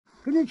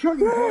给你调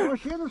理好，我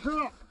鞋都湿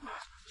了。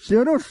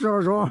鞋都湿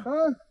了是吧？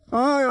嗯。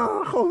哎呀，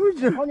好费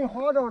劲。把你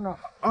划着呢。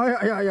哎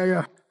呀呀呀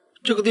呀！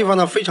这个地方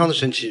呢非常的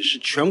神奇，是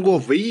全国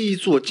唯一一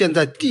座建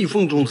在地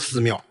缝中的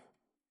寺庙。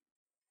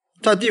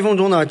在地缝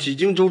中呢，几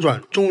经周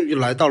转，终于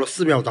来到了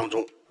寺庙当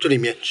中。这里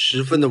面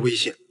十分的危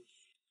险。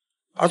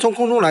而从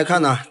空中来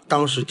看呢，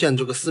当时建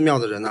这个寺庙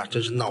的人呢，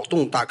真是脑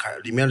洞大开，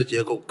里面的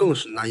结构更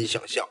是难以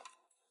想象。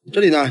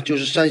这里呢，就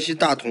是山西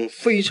大同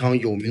非常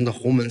有名的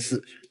洪门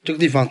寺，这个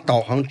地方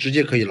导航直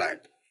接可以来。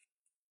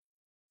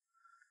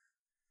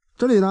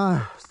这里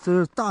呢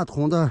是大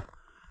同的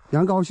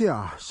羊羔县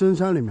啊，深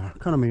山里面，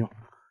看到没有？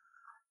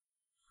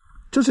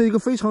这是一个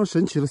非常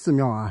神奇的寺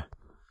庙啊，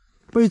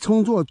被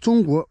称作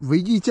中国唯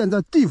一建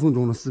在地缝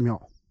中的寺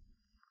庙。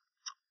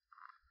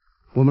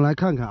我们来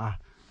看看啊，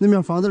那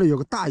面房子里有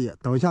个大爷，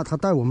等一下他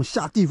带我们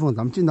下地缝，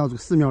咱们进到这个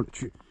寺庙里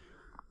去。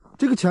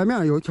这个前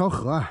面有一条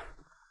河啊，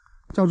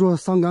叫做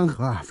桑干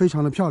河啊，非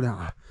常的漂亮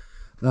啊。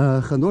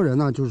很多人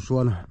呢就是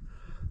说呢，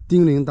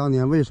丁玲当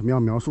年为什么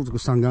要描述这个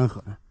桑干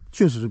河呢？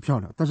确实是漂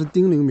亮，但是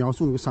丁玲描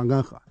述那个桑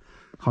干河，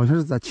好像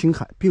是在青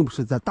海，并不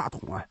是在大同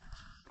啊。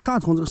大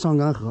同这个桑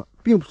干河，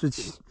并不是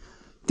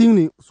丁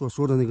玲所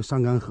说的那个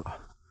桑干河。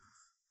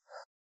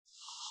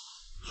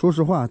说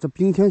实话，这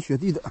冰天雪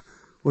地的，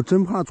我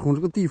真怕从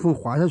这个地缝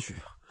滑下去，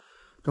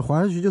这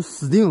滑下去就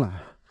死定了。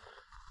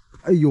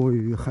哎呦，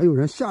还有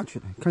人下去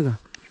了，看看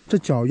这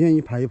脚印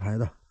一排一排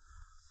的，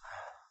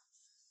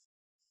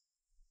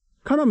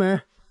看到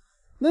没？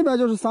那边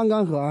就是桑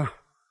干河啊。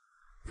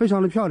非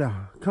常的漂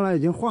亮，看来已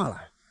经化了。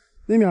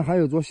那面还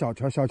有座小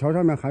桥，小桥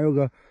上面还有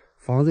个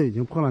房子已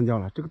经破烂掉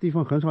了。这个地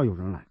方很少有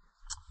人来，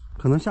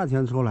可能夏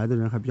天的时候来的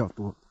人还比较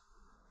多，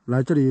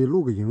来这里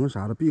露个营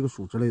啥的，避个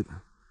暑之类的。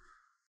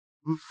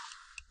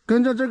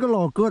跟着这个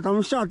老哥，咱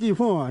们下地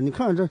缝啊！你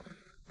看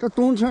这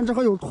冬天这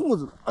还有兔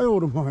子，哎呦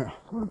我的妈呀！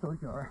兔子走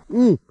脚啊！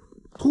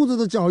兔子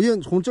的脚印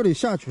从这里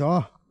下去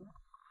啊。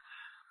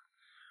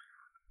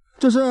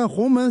这是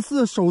洪门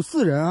寺守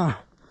寺人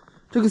啊。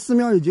这个寺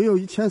庙已经有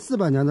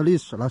1400年的历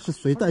史了，是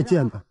隋代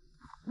建的。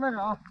慢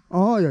点啊！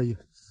哦呀，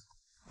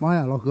妈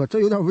呀，老哥，这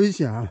有点危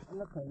险啊！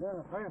那肯定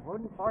的，还有扶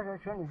你滑下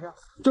全你下。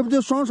这不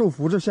就双手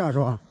扶着下是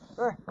吧？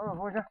对，双手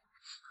扶着。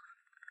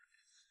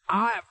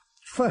哎呀，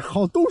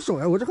好动手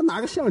呀！我这还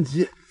拿个相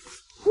机。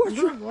我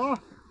去，我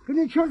给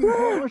你调理好，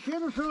我鞋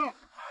都湿了。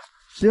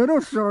鞋都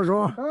湿了是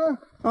吧？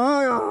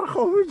哎呀，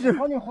好费劲。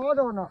把你划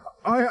着呢。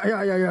哎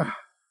呀呀！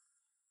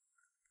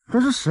这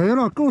是谁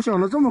了？构想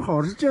的这么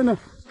好，是建在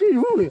地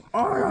缝里。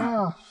哎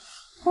呀，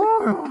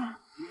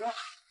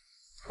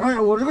哎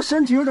呀，我这个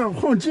身体有点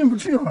晃，进不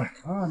去了。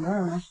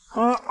来。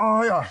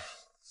哎呀，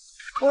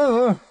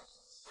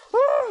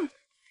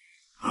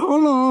好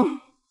冷，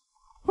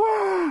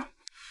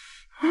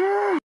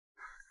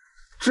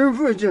真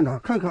费劲呐！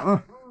看看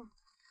啊，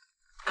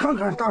看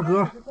看大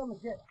哥，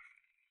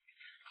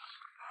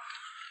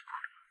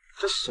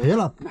这谁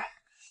了？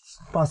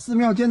把寺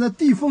庙建在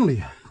地缝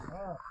里。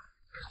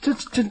这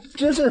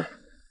真是，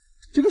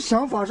这个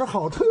想法是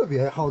好特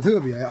别，好特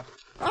别呀！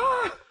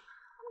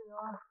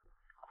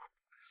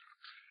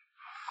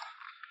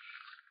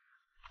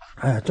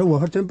哎，这我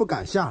还真不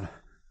敢下了，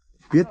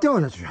别掉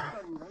下去。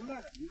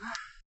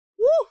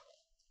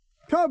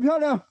漂不漂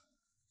亮？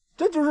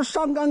这就是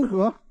桑干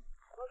河。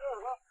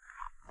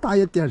大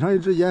爷点上一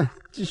支烟，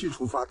继续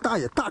出发。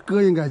大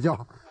哥应该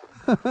叫。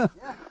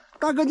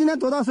大哥今年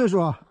多大岁数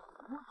啊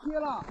？57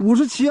了。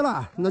57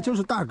了，那就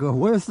是大哥，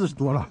我也40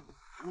多了。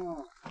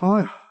哎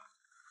呀，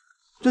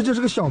这就是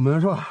个小门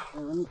是吧？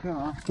你看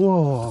啊，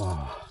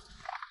哇，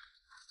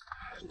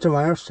这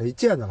玩意儿谁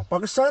建的了？把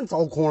个山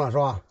凿空了是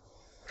吧？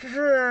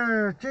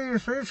这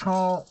水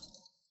草，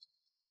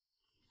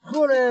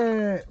后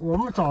来我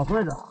们找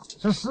回的，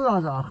是私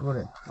人家后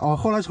来。哦，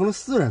后来成了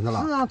私人的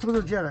了。私人偷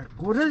着建的，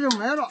古代就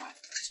没了。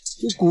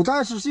古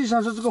代实际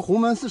上是这个洪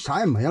门寺啥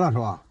也没了是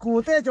吧？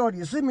古代叫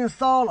李世民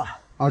烧了。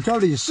啊，叫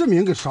李世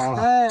民给烧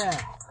了。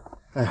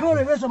后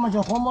来为什么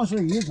叫黄毛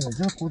水遗址？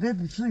就是古代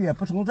的寺院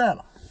不存在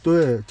了。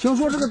对，听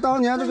说这个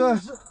当年这个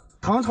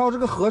唐朝这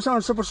个和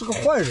尚是不是个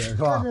坏人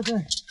是吧？对。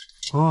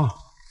啊，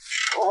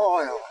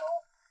哦呀，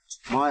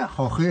妈呀，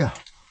好黑啊！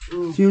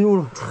进入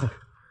了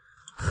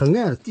很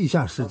暗的地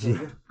下世界。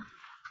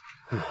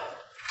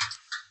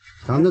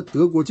咱的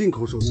德国进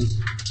口手机。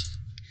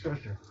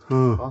是。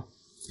好，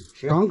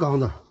杠杠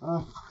的。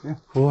行。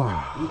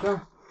哇，你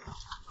看，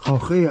好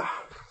黑呀！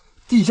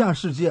地下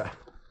世界。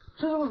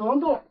这是个溶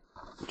洞。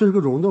这是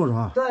个溶洞是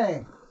吧？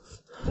对，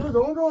这个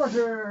溶洞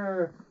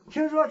是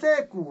听说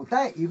在古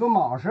代有个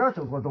蟒蛇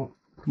走过洞。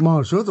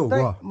蟒蛇走过？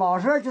对，蟒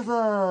蛇就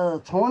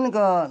是从那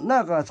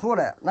个出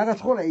来，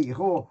以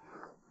后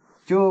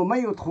就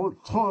没有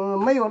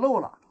没有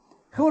路了。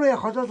后来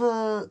好像是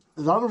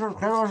人们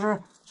还说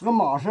是这个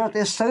蟒蛇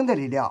在神的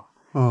力量，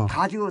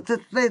它就在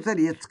这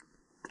里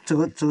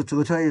走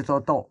出一条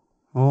道。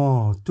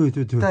哦，对。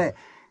对，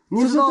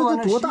你知道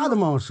这多大的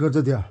蟒蛇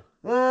这点？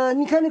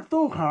你看那个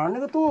洞口，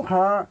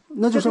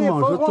那就是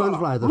蟒蛇钻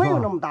出来的，没有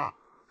那么大。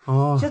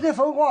哦，现在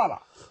风化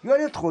了，原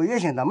来椭圆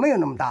形的，没有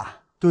那么大。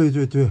对。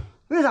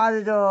为啥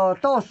呢？叫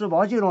道士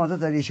王金龙在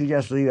这里修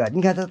建寺院？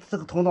你看这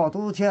个通道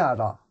都是天然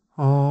的，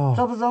哦，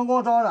这不是人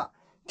工造的。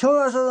听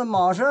说是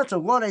蟒蛇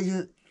走过来，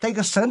它一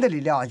个神的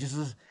力量，就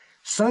是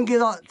神给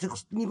让这个，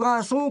你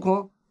看孙悟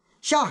空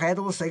下海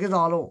都是神给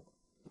让路，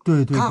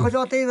对，他好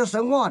像带着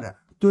神光的。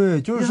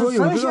对，就是说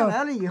有这个神仙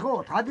来了以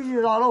后，他必须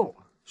让路。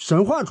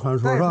神话传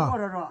说是吧？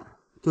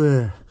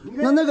对，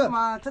那个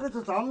嘛，这个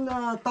是咱们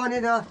的当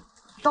年的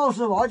道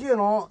士王金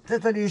龙在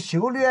这里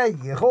修炼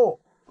以后，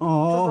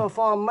这是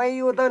放煤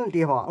油灯的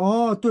地方。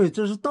哦，对，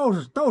这是道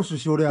士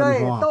修炼的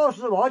是吧？对，道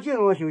士王金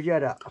龙修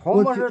建的，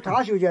红木是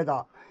他修建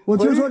的。我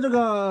听说这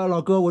个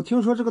老哥，我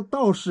听说这个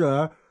道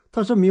士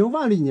他是明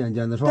万历年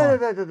间的是吧？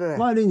对，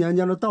万历年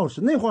间的道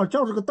士，那会儿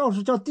叫这个道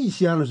士叫地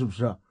仙了，是不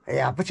是？哎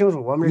呀，不清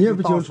楚，我们你也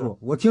不清楚。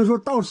我听说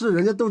道士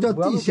人家都叫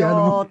地仙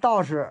的。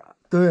道士，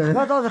对，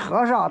那倒是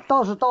和尚，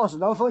道士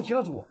能分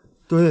清楚。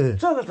对，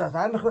这个是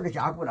咱们后来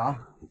加固的啊。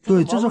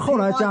对，这是后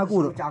来加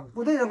固的。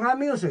古代还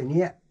没有水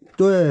泥。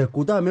对，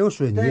古代没有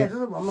水泥。对，这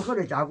是我们后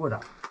来加固的。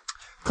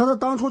他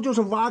当初就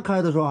是挖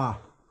开的是吧？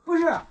不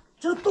是，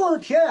这洞是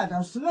天然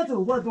的，蛇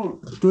走过洞。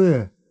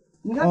对，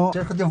你看，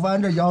这可得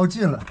弯着腰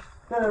进了。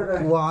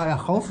对。哇呀，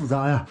好复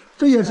杂呀！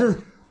这也是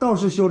道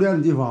士修炼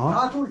的地方啊。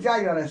他住的家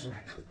原来是。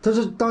这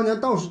是当年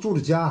道士住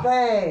的家。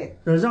对。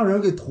让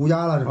人给涂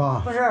鸦了是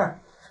吧？不是，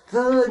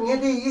这是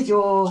年底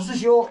19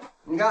修，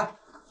你看，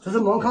这是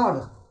门框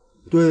子。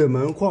对，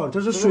门框，这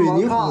是水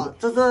泥糊的。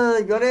这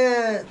是原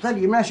来这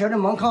里面写的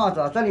门框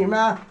子，这里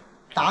面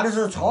打的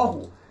是草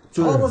虎。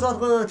草虎上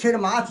这个贴的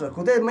麻纸，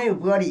古代没有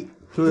玻璃，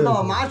知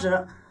道麻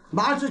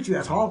纸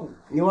卷草虎，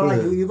你往那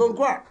有一根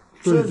棍儿。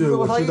对，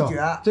我知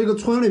道。这个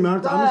村里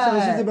面，咱们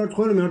山西这边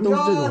村里面都是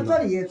这种的。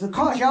这里是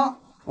炕箱。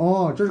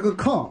哦，这是个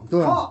炕，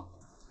对。炕，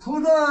除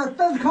了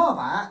凳子炕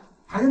板，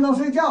还是能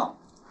睡觉。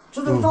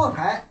这是灶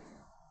台。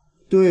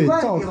对，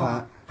灶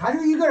台。还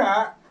有一个人。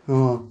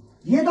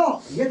烟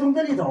道也从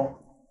这里走。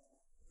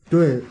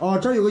对，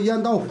这有个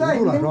烟道糊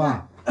住了是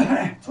吧？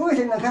从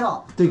这能看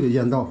到。这个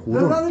烟道糊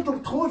住了。那个都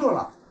偷住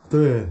了。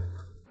对。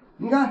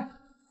你看，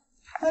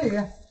这里。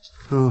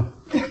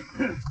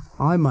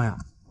哎呀妈呀，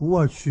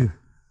我去。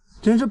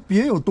真是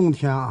别有洞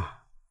天啊！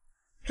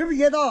是不是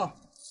烟道？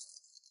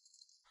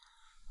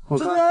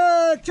这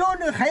个叫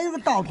那还有个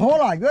挡头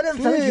了，原来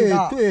是真心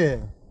的。对，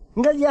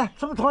你看烟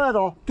是不是从那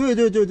走？对，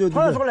从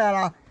那出来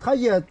了。他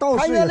也道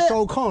士也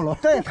烧炕了。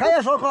对，他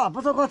也烧炕，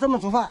不烧炕怎么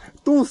煮饭？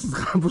冻死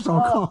还不烧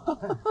炕。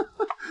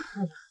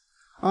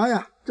哎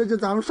呀，这就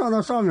咱们上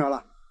到上面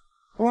了。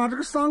哇，这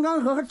个桑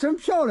干河还真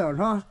漂亮，是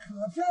吧？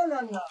可漂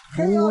亮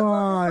了！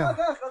哇呀！桑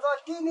干河上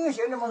地名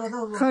型的嘛，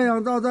都是。太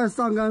阳照在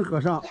桑干河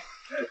上。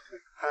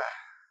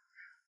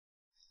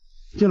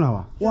进来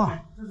吧，哇，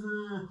这是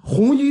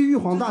红衣玉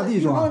皇大帝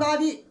是吧？玉皇大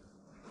帝。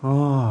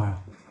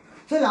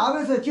这两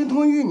位是金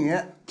童玉女。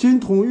金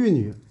童玉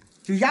女，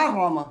就丫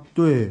鬟嘛。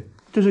对，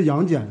这是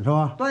杨戬是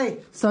吧？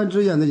对。3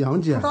只眼的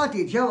杨戬。大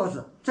底天王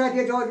是战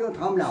天将军，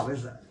他们两位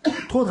是。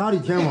托塔李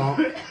天王。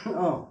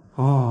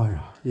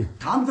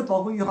他们是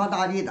保护玉皇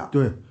大帝的。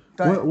对。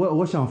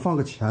我想放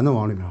个钱呢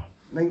往里面。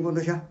那你给我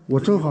多钱？我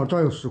正好这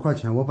儿有10块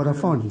钱，我把它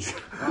放进去。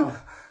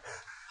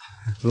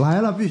来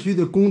了必须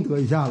得功德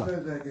一下了。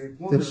对，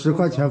这10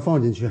块钱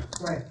放进去。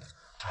对。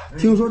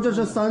听说这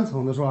是3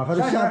层的是吧？还是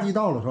下地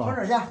道了是吧？从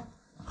这儿下。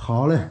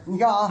好嘞。你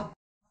看啊。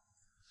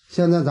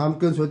现在咱们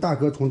跟随大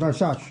哥从这儿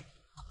下去。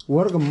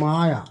我的个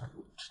妈呀，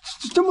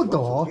这么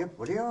陡！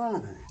不亮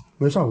了。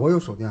没事，我有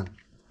手电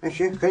的。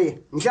行，可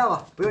以，你下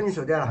吧，不用你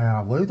手电了。哎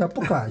呀，我有点不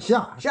敢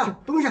下。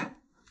蹲下。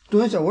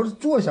蹲下，我说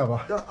坐下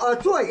吧。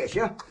坐也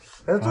行，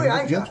坐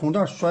安全。别从这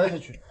儿摔下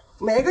去。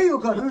每个游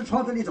客都是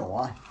朝这里走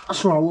啊。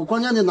是吧？我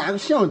关键得拿个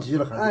相机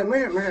了，还。没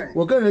事。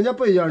我跟人家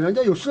不一样，人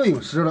家有摄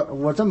影师了，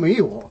我这没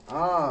有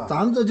啊。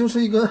咱们这就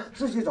是一个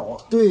自己走。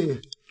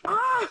对。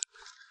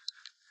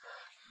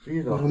自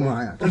己走。我的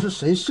妈呀，这是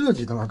谁设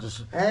计的了？这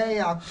是。哎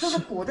呀，这是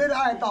古代的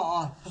暗道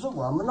啊，不是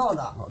我们弄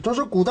的。这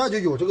是古代就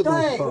有这个东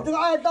西。对，有这个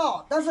暗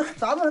道，但是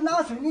咱们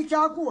拿水泥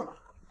加固了。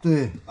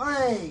对。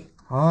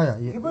哎呀，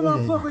你不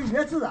能破坏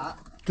原自然。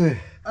对。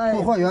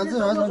破坏原自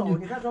然，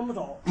你看怎么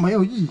走？没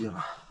有意义了。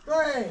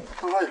对，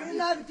你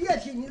那个电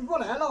梯你不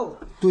来了。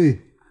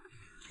对，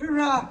是不是？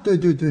对。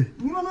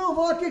你们楼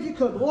房电梯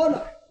可多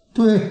了。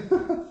对，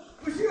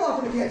不需要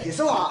这个电梯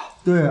是吧？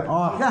对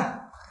你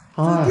看，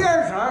这是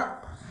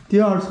第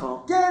2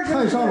层。第2层。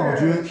太上老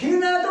君。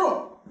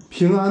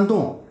平安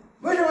洞。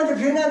为什么叫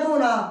平安洞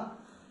呢？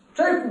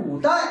在古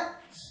代，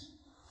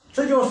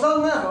这叫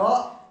桑干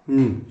河。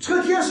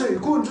车田水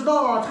库，你知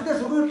道吗？车田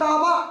水库有大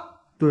坝。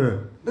对。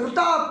那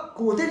个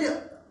古代的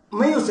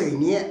没有水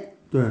泥。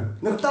对，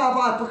那个大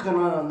坝不可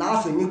能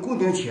拿水泥固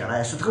定起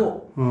来，石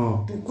头，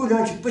固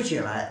定不起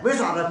来。为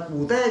啥呢？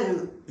古代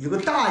有个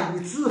大禹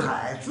治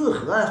海、治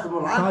河什么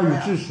玩意儿？大禹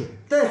治水。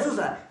对，治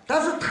水。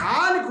但是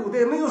他的古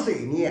代没有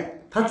水泥，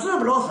他治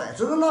不了水，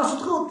只能拿石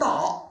头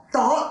倒，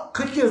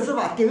可顶是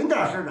吧？顶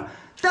点事呢。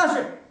但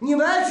是你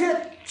完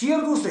全接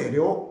不住水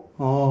流。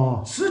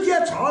时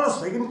间长了，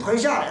水给你推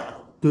下来了。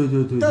对。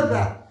对不对？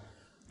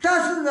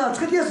但是呢，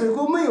车田水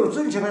库没有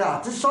这种情况下，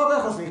这桑干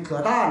河水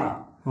可大呢。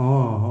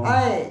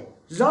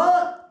人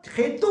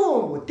还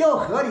动物掉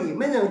河里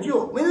没人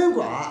救，没人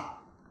管。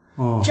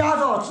加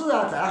上自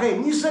然灾害、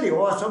泥石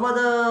流什么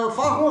的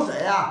发洪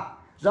水呀，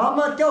然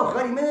后掉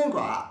河里没人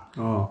管。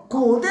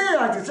古代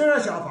人就这样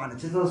想法的，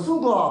就是说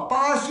过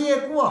八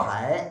仙过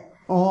海。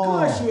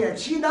各显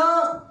其能，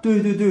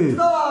对，知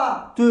道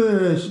吧？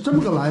对，是这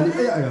么个来历。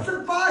哎呀，这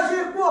八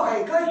仙过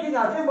海，各显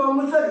呢，在我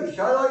们这里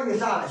相当于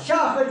啥呢？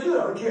下河救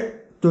人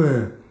去。对，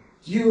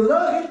有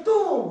人还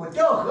动物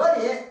掉河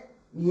里，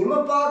你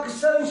们8个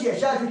神仙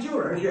下去救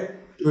人去。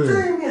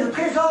正面是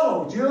太上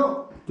老君，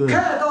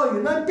看到有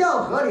人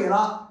掉河里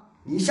了，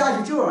你下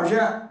去救人去。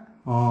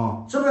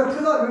是不是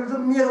看到有这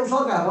面头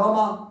烧感恩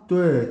吗？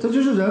对，这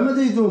就是人们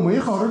的一种美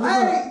好的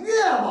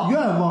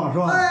愿望是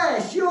吧？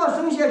希望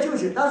神仙救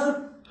去，但是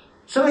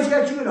神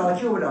仙救了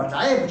救不了，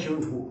咱也不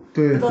清楚。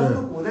对，这是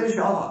古代的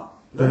想法，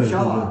人的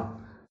想法。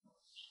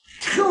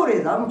后来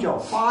咱们讲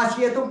八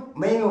仙洞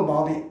没有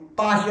毛病，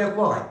八仙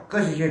过海，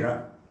各是些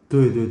人。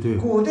对。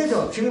古代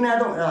叫平南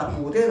洞啊，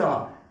古代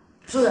的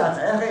自然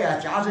灾害呀，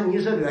加上泥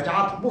石流，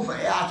加土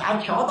匪呀，加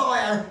强盗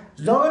呀，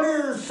人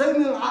的生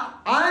命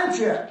安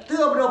全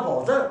得不了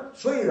保证，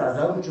所以呢，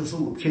人们就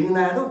属平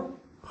南洞。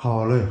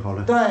好嘞。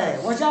对，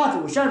往下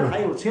走，下面还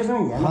有财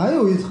神爷，还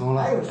有一层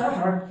了，还有3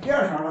层，第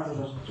2层了，这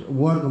是。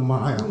我的个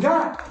妈呀！你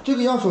看这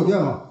个要手电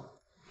吗？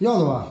要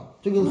的吧？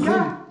这个你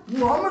看，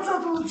我们这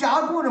都是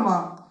加固的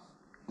嘛，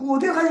古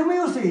代它就没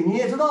有水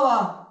泥，知道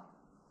吧？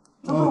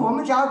这不是我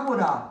们加固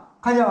的，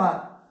看见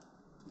吧？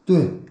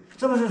对，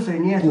这不是水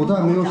泥，古代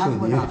没有水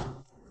泥，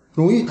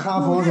容易塌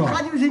方是吧？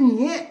它就是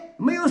泥，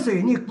没有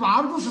水泥，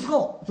刮的都是石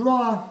头，知道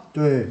吧？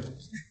对。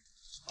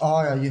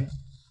哎呀，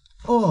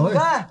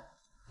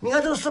你看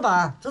这个石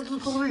板，这都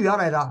是原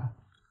来的。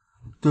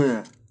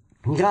对，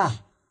你看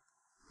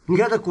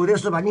这古代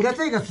石板，你看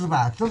这个石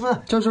板，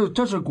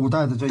这是古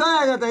代的这。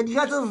对，你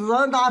看这是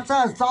人拿这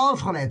凿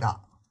出来的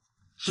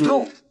石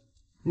头，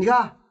你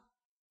看，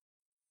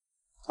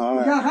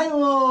你看还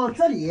有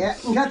这里，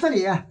你看这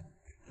里，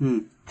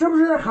这不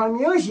是很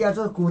明显，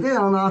这古代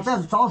人呢这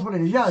是凿出来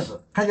的院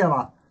子，看见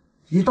吧？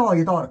一道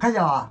一道的，看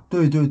见吧？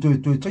对，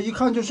这一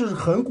看就是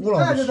很古老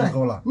的石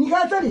头了。你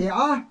看这里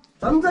啊，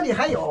咱们这里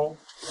还有。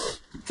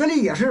这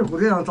里也是古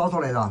代人凿出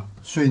来的，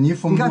水泥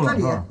封住了。你看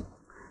这里，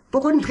包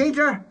括你台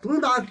阶都是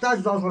大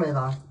凿出来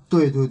的。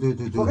对。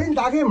我给你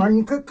打开门，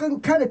你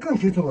看得更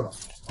清楚了。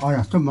哎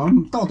呀，这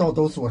门道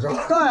都锁上。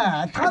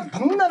对，它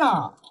通的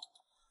呢。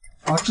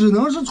只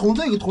能是从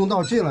这个通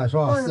道进来是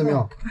吧？寺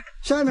庙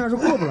下面是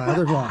过不来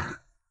的是吧？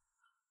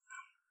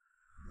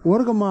我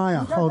的个妈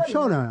呀，好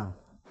漂亮呀！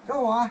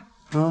看我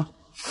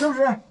是不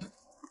是？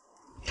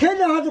天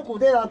井还是古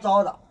代人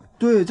凿的。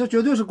对，这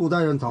绝对是古代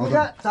人凿的。你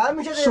看，咱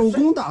们现在手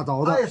工打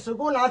凿的，手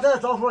工拿这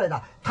凿出来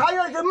的。他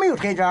要是没有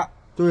台阶，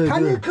他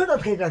能刻到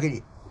台阶给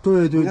你。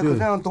对，这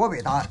样多伟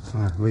大！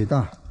伟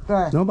大。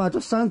对，能把这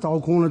山凿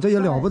空了，这也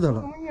了不得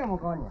了。我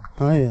告诉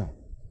你。哎呀，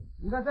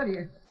你看这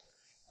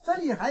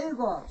里还有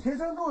个财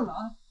神洞呢。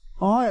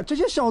哎呀，这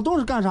些小洞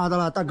是干啥的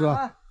了，大哥？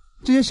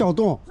这些小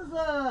洞。这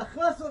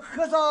是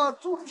和尚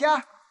住的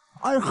家。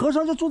哎，和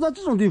尚就住在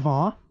这种地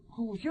方啊？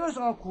苦行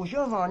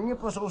僧，你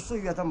不收4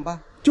月怎么办？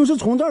就是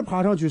从这儿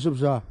爬上去，是不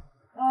是？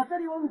这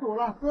里我们走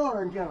了，不让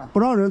人进了。不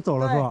让人走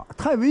了是吧？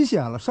太危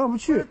险了，上不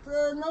去。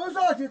能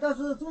上去，但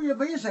是注意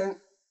危险。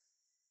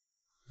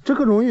这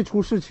个容易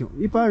出事情，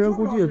一般人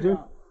估计也真。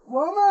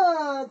我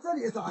们这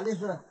里咋的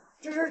是，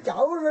就是假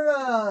如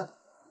说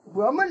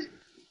我们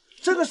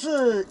这个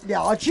是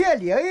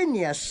2001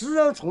年私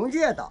人重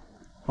建的。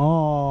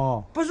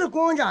不是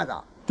公家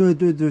的。对。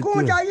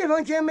公家1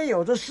分钱没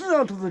有，这私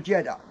人都是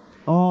建的。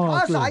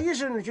他啥意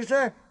思呢？就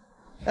是，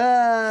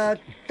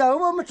等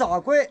我们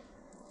掌柜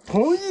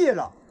同意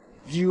了，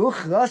有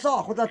和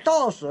尚或者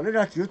道士在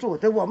这居住，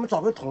等我们掌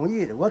柜同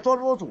意的，我做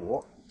楼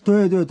主。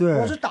对。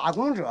我是打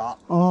工者。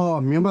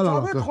明白了。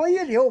掌柜同意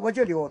留我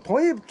就留，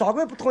掌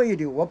柜不同意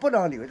留我不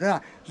能留，对吧？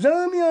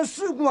人民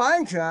事故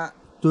安全。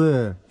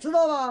对。知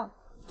道吧？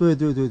对。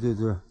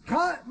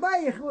他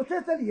万一后在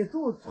这里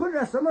住，出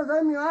了什么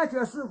人民安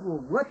全事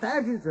故，我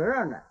担起责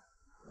任来。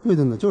对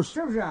的呢，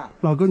是不是？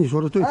老哥，你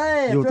说的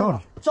对，有道理。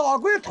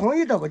掌柜同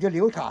意的我就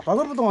留他，掌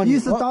柜不同意。意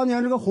思当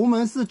年这个洪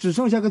门寺只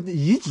剩下个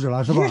遗址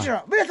了，是吧？遗址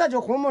为啥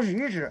叫洪门是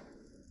遗址？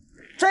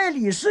在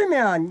历史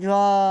面，你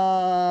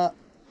说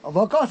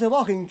我刚才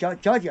忘给你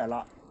讲解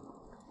了，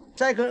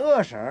再跟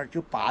二婶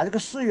就把这个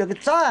寺院给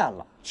占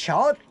了，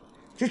抢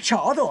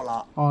走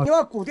了。因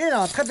为古代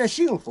人特别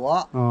信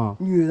佛，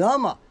女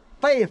人嘛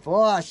拜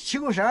佛、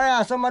求神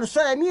呀什么的，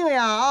算命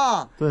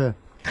呀对，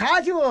他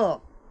就。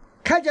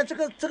看见这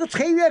个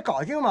财源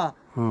搞劲嘛，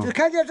就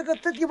看见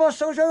这地方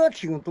收生人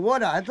挺多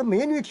的，还这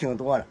美女挺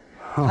多的，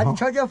还得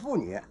强奸妇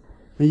女，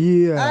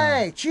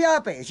欺压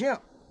百姓。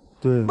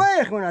对，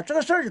外后呢，这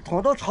个事儿就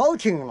通到朝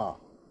廷了，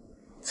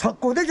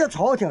古代叫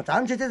朝廷，咱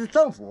们现在是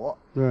政府。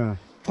对，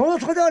通到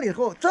朝廷了以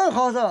后，正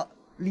好是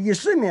李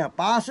世民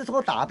把石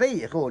头打败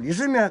以后，李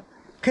世民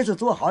开始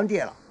做皇帝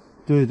了。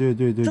对。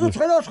这个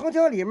传到朝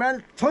廷里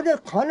面，朝廷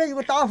旁边有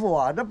个大夫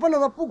啊，那不能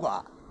说不管。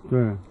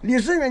对，李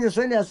世民就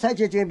率领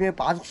3000精兵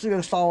把寺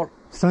院烧了。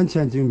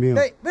3000精兵。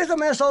对，为什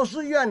么要烧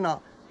寺院呢？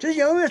这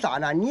因为啥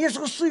呢？你这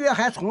个寺院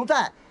还存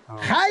在，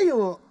还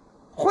有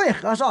坏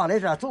和尚来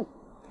这住，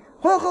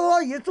坏和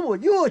尚一住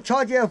又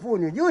强奸妇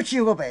女，又欺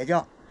负百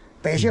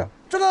姓，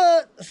这个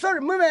事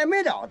儿没完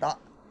没了的。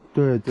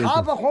对对。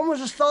他把黄门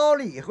寺烧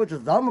了以后，就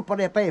人们不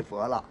来拜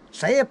佛了，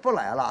谁也不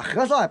来了，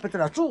和尚也不在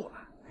那住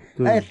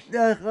了，哎，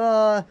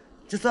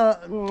就是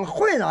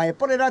会长也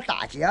不来这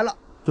打劫了。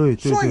对。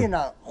所以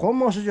呢，黄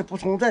门寺就不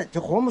存在，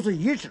就黄门寺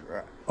遗址。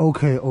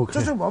OK。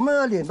这是我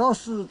们领导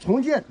是重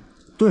建。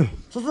对，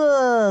这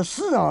是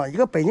市长一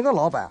个北京的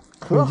老板，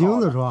北京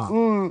的是吧？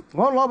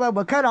我们老板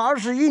我开了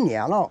21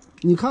年了。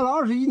你开了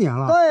21年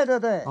了？对对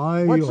对，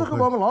哎呦，我支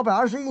给我们老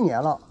板21年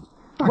了。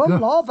我们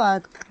老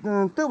板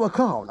对我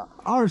可好了。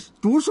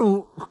独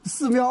守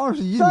寺庙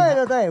21年。对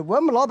对对，我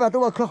们老板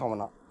对我可好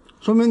了。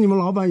说明你们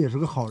老板也是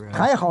个好人。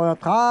太好了，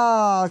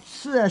他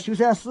是修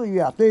缮寺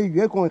院，对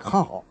员工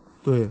很好。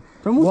对，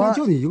这目前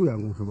就你一个员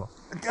工是吧？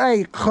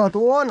哎，可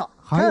多了。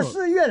看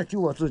寺院的就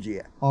我自己。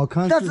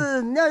但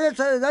是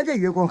人家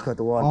员工可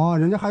多了。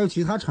人家还有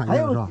其他产业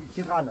是吧？还有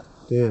其他的。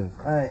对。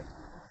哎，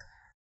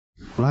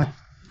来，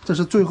这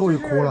是最后一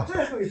窟了。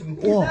最后一层，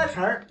第3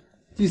层。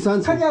第3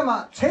层。看见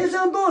吗？财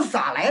神洞是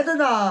咋来的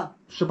呢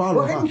？18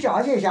楼。我给你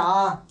讲解一下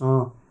啊。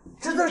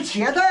这是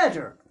钱袋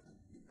子。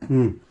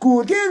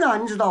古代呢，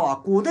你知道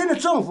吧？古代的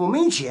政府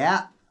没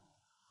钱，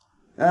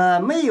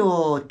没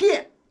有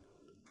电，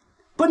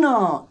不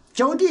能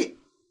浇地。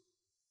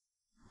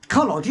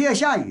靠老天爷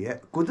下雨，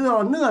古代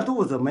饿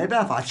肚子没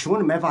办法，穷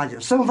的没法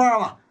生法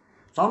吧。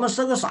咱们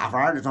生个啥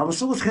法的？咱们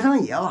收财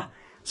神爷吧，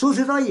收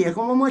财神爷，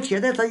我们现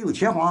在咱有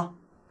钱花。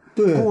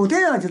对，古代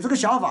上就这个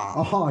想法。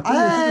这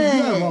也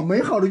是个愿望，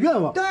美好的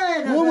愿望。对。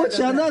我们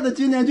现在的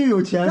今年就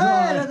有钱是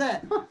吧？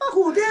对。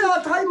古代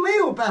上他没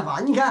有办法，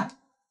你看，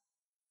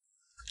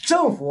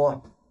政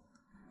府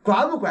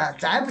管不管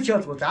咱不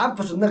清楚，咱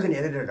不是那个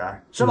年代的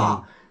人，是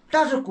吧？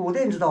但是古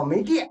代你知道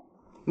没电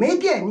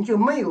你就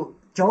没有。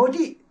浇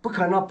地不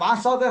可能把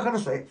烧干河的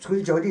水出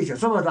去浇地去，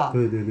是不是？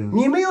对。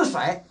你没有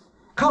水，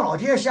靠老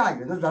天下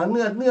雨，那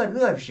人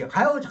饿不行，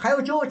还要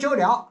浇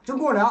粮，浇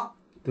公粮。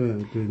对。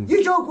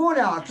一浇公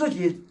粮，自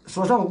己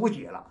所剩无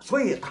几了，所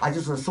以他就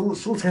是收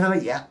财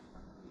神爷。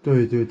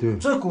对。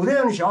这是古代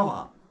人的想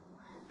法。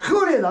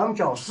后来咱们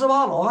叫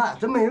18罗汉，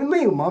这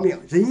没有毛病，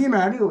这1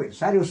面6位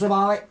，3六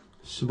18位。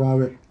18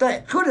位。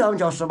对，后来咱们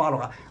叫18罗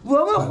汉。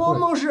我们黄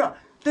门市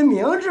的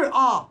名字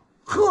啊。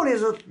后来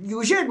是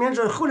有些名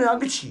字后来让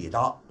给起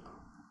的，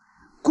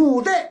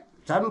古代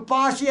咱们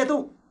八仙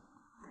洞，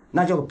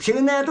那叫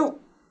平安洞。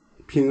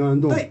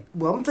对，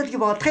我们这地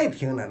方太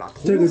平安了，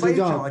这个就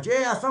叫小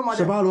节呀什么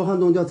的。18罗汉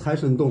洞叫财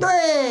神洞。对。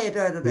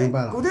明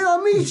白了。古代要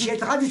没钱，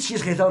他就起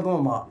财神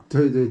洞嘛。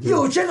对。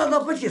有钱他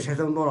不起财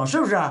神洞了，是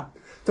不是？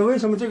这为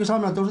什么这个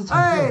上面都是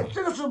彩色？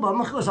这个是我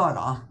们后上的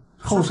啊。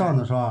后上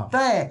的是吧？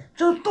对，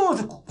这洞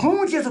是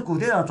空间是古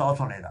代上凿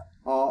出来的。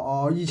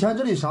以前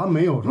这里啥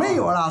没有是吧？没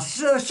有了，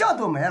是像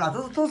都没了，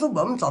都是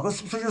我们找个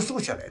树就竖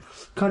起来的。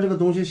看这个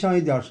东西像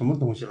一点什么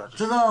东西了？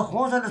这是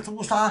红色的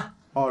朱砂。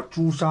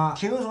朱砂。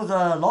听说是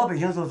老百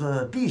姓说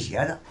是辟邪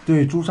的。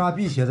对，朱砂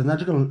辟邪的。那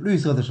这个绿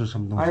色的是什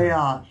么东西？哎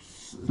呀，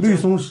绿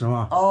松石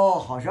嘛。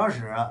好像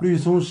是。绿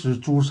松石、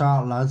朱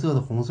砂，蓝色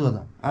的、红色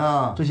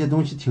的。这些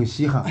东西挺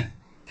稀罕。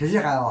挺稀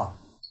罕啊。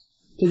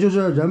这就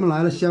是人们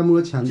来了先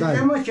摸钱袋。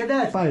人们现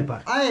在拜。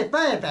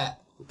拜。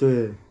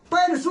对。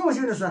拜的顺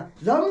序的是，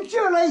人们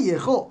进来以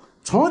后，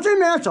从这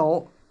面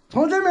走，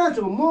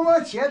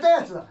摸钱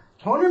袋子，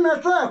从这面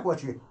转过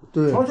去，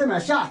从这面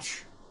下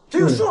去，这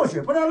有顺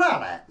序，不能乱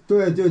来。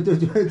对，这就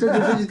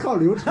是一套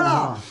流程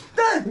啊。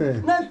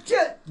对，那这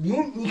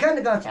你看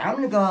那个咱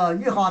们那个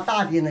玉皇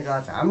大帝那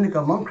个咱们那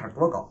个门槛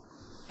多高？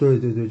对，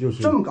就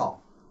是这么高。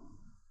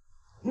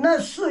那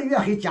寺院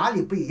和家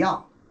里不一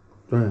样。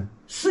对，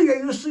寺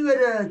院有寺院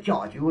的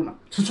讲究呢，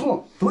尺寸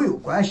都有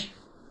关系。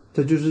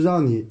这就是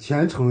让你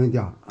虔诚一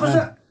点。不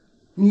是，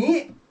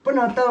你不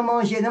能登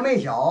门鞋的迈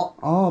脚。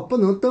不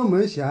能登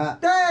门鞋。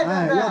对，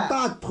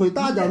要腿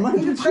大点迈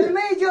进去。推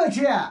门进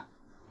去。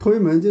推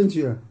门进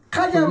去。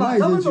看见吗？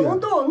咱们龙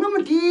洞那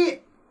么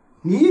低，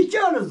你进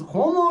的是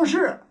黄门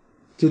市，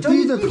就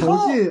低着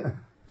头进。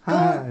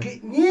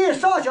你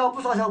上香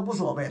不上香无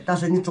所谓，但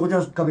是你走进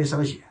各位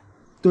神仙。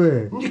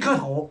对，你磕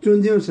头，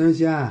尊敬神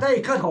仙，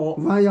对，磕头，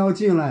弯腰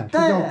进来，这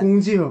叫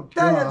恭敬，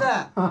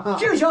对，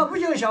敬香不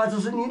敬香，这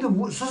是你的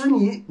这是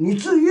你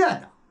自愿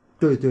的，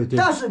对，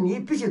但是你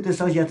必须对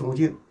神仙尊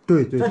敬，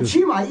对，这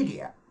起码一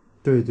点，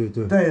对，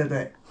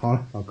对，好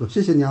了，老哥，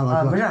谢谢你啊，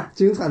老哥，不是，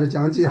精彩的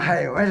讲解，不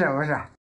是。